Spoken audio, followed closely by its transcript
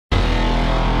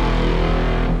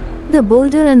The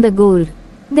boulder and the gold.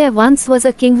 There once was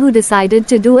a king who decided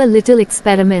to do a little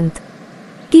experiment.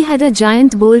 He had a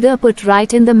giant boulder put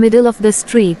right in the middle of the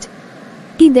street.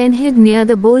 He then hid near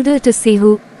the boulder to see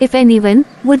who, if anyone,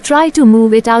 would try to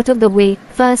move it out of the way.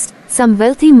 First, some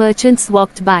wealthy merchants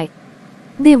walked by.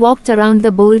 They walked around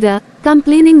the boulder,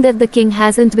 complaining that the king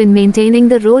hasn't been maintaining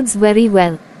the roads very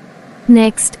well.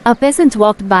 Next, a peasant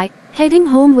walked by, heading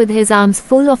home with his arms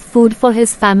full of food for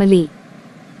his family.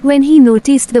 When he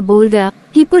noticed the boulder,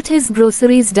 he put his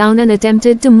groceries down and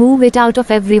attempted to move it out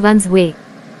of everyone's way.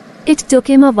 It took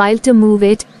him a while to move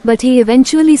it, but he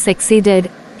eventually succeeded.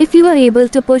 If you are able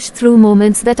to push through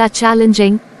moments that are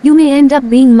challenging, you may end up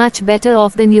being much better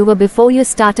off than you were before you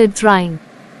started trying.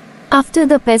 After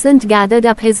the peasant gathered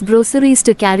up his groceries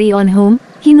to carry on home,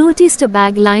 he noticed a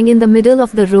bag lying in the middle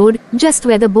of the road, just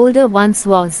where the boulder once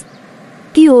was.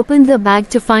 He opened the bag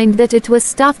to find that it was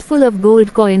stuffed full of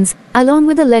gold coins, along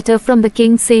with a letter from the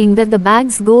king saying that the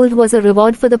bag's gold was a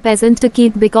reward for the peasant to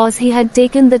keep because he had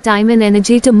taken the time and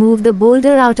energy to move the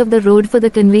boulder out of the road for the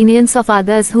convenience of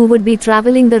others who would be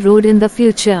traveling the road in the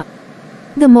future.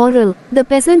 The moral: the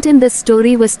peasant in this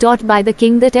story was taught by the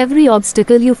king that every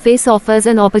obstacle you face offers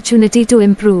an opportunity to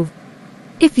improve.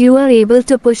 If you are able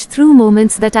to push through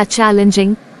moments that are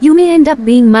challenging, you may end up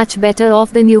being much better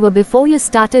off than you were before you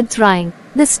started trying.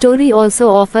 The story also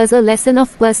offers a lesson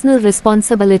of personal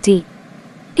responsibility.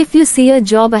 If you see a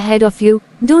job ahead of you,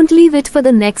 don't leave it for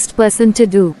the next person to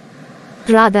do.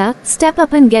 Rather, step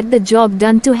up and get the job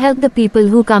done to help the people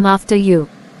who come after you.